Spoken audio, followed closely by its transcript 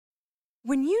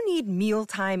When you need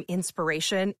mealtime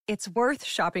inspiration, it's worth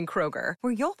shopping Kroger,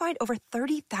 where you'll find over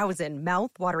 30,000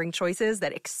 mouth-watering choices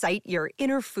that excite your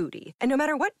inner foodie. And no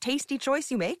matter what tasty choice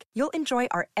you make, you'll enjoy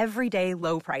our everyday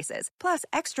low prices, plus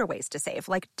extra ways to save,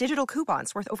 like digital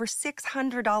coupons worth over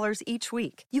 $600 each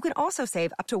week. You can also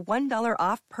save up to $1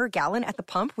 off per gallon at the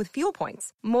pump with fuel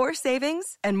points. More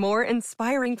savings and more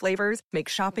inspiring flavors make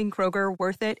shopping Kroger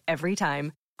worth it every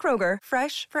time. Kroger,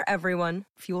 fresh for everyone.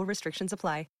 Fuel restrictions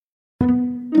apply.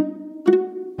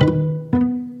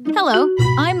 Hello,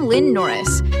 I'm Lynn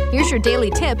Norris. Here's your daily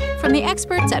tip from the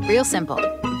experts at Real Simple.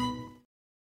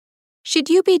 Should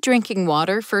you be drinking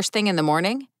water first thing in the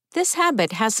morning? This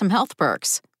habit has some health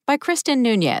perks. By Kristen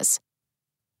Nunez.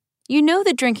 You know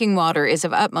that drinking water is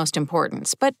of utmost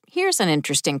importance, but here's an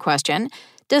interesting question.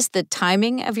 Does the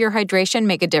timing of your hydration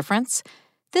make a difference?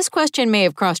 This question may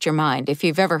have crossed your mind if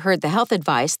you've ever heard the health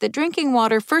advice that drinking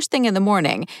water first thing in the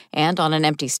morning and on an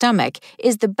empty stomach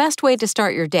is the best way to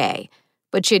start your day.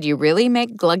 But should you really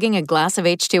make glugging a glass of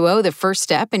H2O the first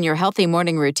step in your healthy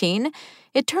morning routine?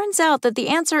 It turns out that the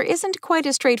answer isn't quite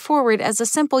as straightforward as a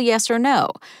simple yes or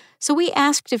no. So we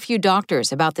asked a few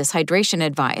doctors about this hydration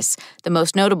advice, the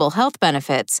most notable health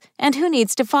benefits, and who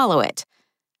needs to follow it.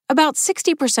 About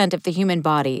 60% of the human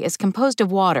body is composed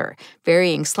of water,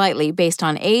 varying slightly based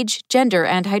on age, gender,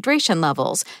 and hydration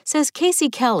levels, says Casey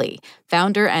Kelly,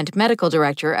 founder and medical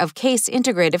director of Case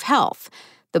Integrative Health.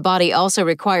 The body also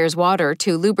requires water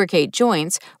to lubricate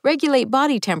joints, regulate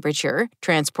body temperature,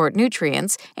 transport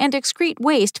nutrients, and excrete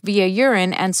waste via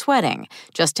urine and sweating,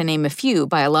 just to name a few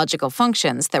biological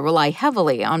functions that rely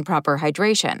heavily on proper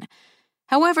hydration.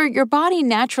 However, your body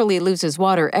naturally loses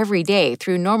water every day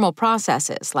through normal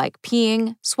processes like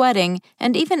peeing, sweating,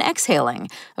 and even exhaling,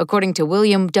 according to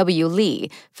William W.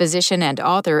 Li, physician and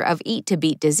author of Eat to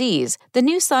Beat Disease, the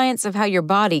new science of how your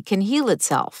body can heal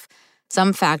itself.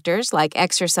 Some factors, like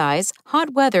exercise,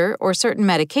 hot weather, or certain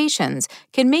medications,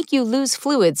 can make you lose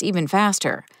fluids even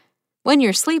faster. When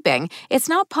you're sleeping, it's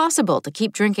not possible to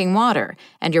keep drinking water,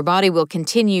 and your body will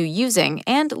continue using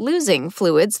and losing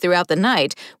fluids throughout the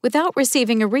night without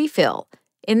receiving a refill.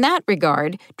 In that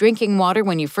regard, drinking water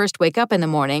when you first wake up in the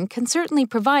morning can certainly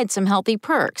provide some healthy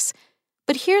perks.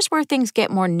 But here's where things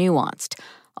get more nuanced.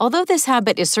 Although this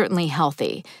habit is certainly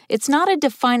healthy, it's not a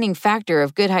defining factor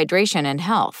of good hydration and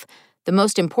health. The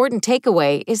most important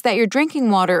takeaway is that you're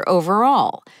drinking water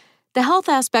overall. The health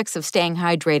aspects of staying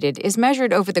hydrated is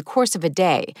measured over the course of a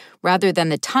day, rather than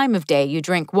the time of day you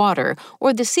drink water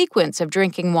or the sequence of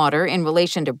drinking water in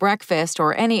relation to breakfast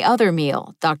or any other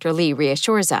meal, Dr. Li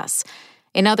reassures us.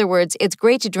 In other words, it's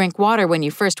great to drink water when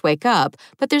you first wake up,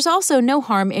 but there's also no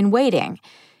harm in waiting.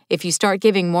 If you start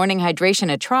giving morning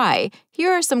hydration a try,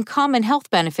 here are some common health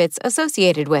benefits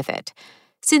associated with it.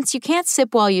 Since you can't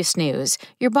sip while you snooze,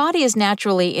 your body is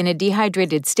naturally in a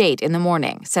dehydrated state in the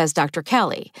morning, says Dr.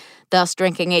 Kelly. Thus,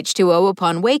 drinking H2O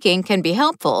upon waking can be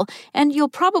helpful, and you'll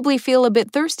probably feel a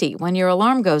bit thirsty when your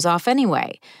alarm goes off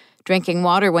anyway. Drinking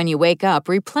water when you wake up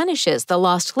replenishes the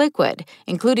lost liquid,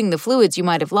 including the fluids you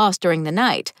might have lost during the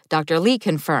night, Dr. Li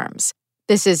confirms.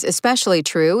 This is especially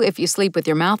true if you sleep with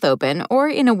your mouth open or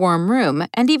in a warm room,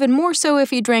 and even more so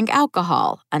if you drank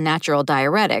alcohol, a natural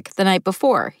diuretic, the night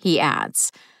before, he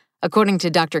adds. According to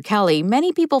Dr. Kelly,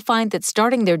 many people find that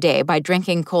starting their day by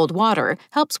drinking cold water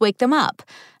helps wake them up.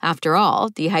 After all,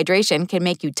 dehydration can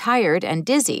make you tired and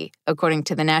dizzy, according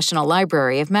to the National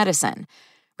Library of Medicine.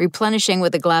 Replenishing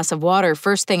with a glass of water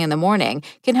first thing in the morning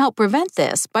can help prevent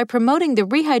this by promoting the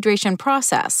rehydration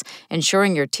process,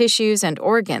 ensuring your tissues and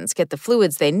organs get the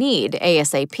fluids they need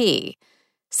ASAP.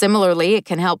 Similarly, it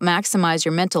can help maximize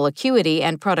your mental acuity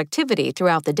and productivity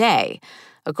throughout the day.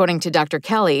 According to Dr.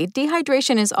 Kelly,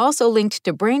 dehydration is also linked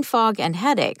to brain fog and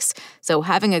headaches, so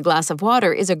having a glass of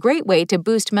water is a great way to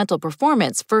boost mental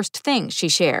performance first thing, she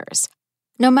shares.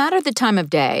 No matter the time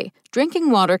of day, drinking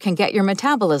water can get your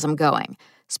metabolism going.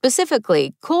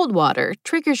 Specifically, cold water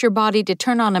triggers your body to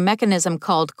turn on a mechanism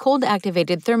called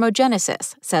cold-activated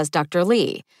thermogenesis, says Dr.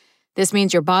 Li. This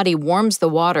means your body warms the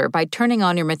water by turning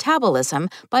on your metabolism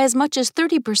by as much as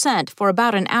 30% for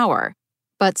about an hour.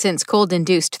 But since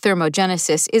cold-induced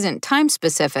thermogenesis isn't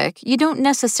time-specific, you don't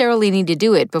necessarily need to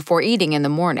do it before eating in the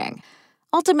morning.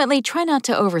 Ultimately, try not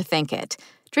to overthink it.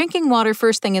 Drinking water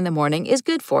first thing in the morning is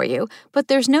good for you, but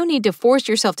there's no need to force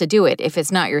yourself to do it if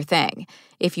it's not your thing.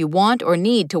 If you want or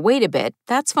need to wait a bit,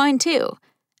 that's fine too.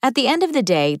 At the end of the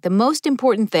day, the most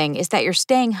important thing is that you're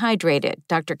staying hydrated,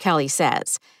 Dr. Kelly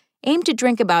says. Aim to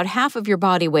drink about half of your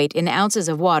body weight in ounces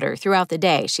of water throughout the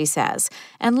day, she says,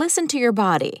 and listen to your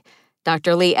body.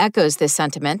 Dr. Li echoes this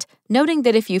sentiment, noting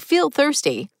that if you feel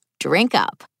thirsty, drink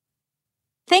up.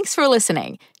 Thanks for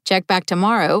listening. Check back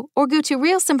tomorrow or go to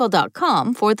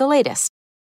realsimple.com for the latest.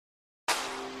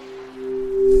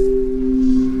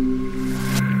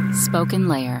 Spoken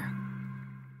Layer.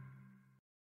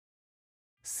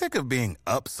 Sick of being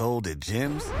upsold at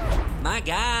gyms? My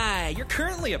guy, you're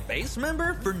currently a base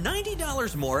member? For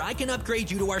 $90 more, I can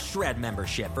upgrade you to our Shred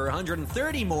membership. For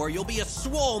 $130 more, you'll be a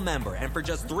Swole member. And for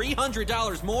just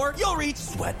 $300 more, you'll reach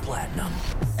Sweat Platinum.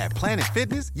 At Planet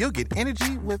Fitness, you'll get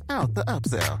energy without the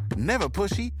upsell. Never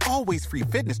pushy, always free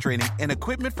fitness training and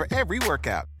equipment for every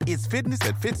workout. It's fitness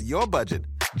that fits your budget.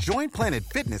 Join Planet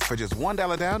Fitness for just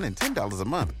 $1 down and $10 a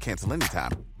month. Cancel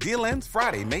anytime. Deal ends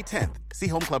Friday, May 10th. See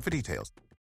Home Club for details.